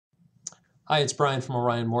Hi, it's Brian from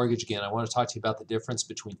Orion Mortgage again. I want to talk to you about the difference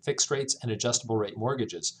between fixed rates and adjustable rate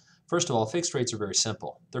mortgages. First of all, fixed rates are very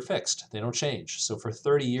simple. They're fixed. They don't change. So for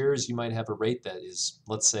 30 years, you might have a rate that is,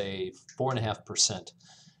 let's say, 4.5%.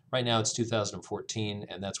 Right now it's 2014,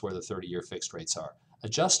 and that's where the 30-year fixed rates are.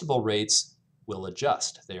 Adjustable rates will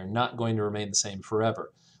adjust. They are not going to remain the same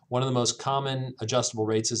forever. One of the most common adjustable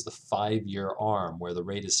rates is the 5-year ARM, where the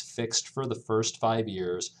rate is fixed for the first 5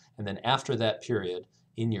 years, and then after that period,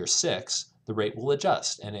 in year 6, the rate will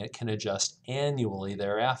adjust, and it can adjust annually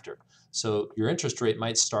thereafter. So your interest rate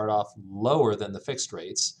might start off lower than the fixed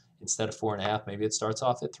rates. Instead of 4.5, maybe it starts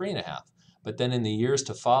off at 3.5. But then in the years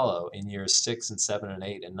to follow, in years 6 and 7 and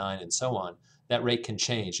 8 and 9 and so on, that rate can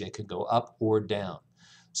change and it could go up or down.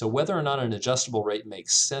 So whether or not an adjustable rate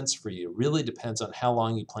makes sense for you really depends on how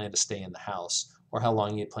long you plan to stay in the house or how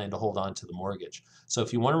long you plan to hold on to the mortgage. So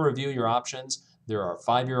if you want to review your options, there are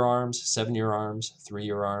 5-year ARMs, 7-year ARMs,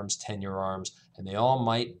 3-year ARMs, 10-year ARMs, and they all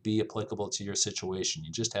might be applicable to your situation.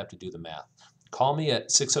 You just have to do the math. Call me at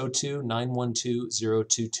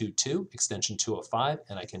 602-912-0222, extension 205,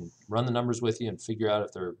 and I can run the numbers with you and figure out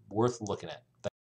if they're worth looking at.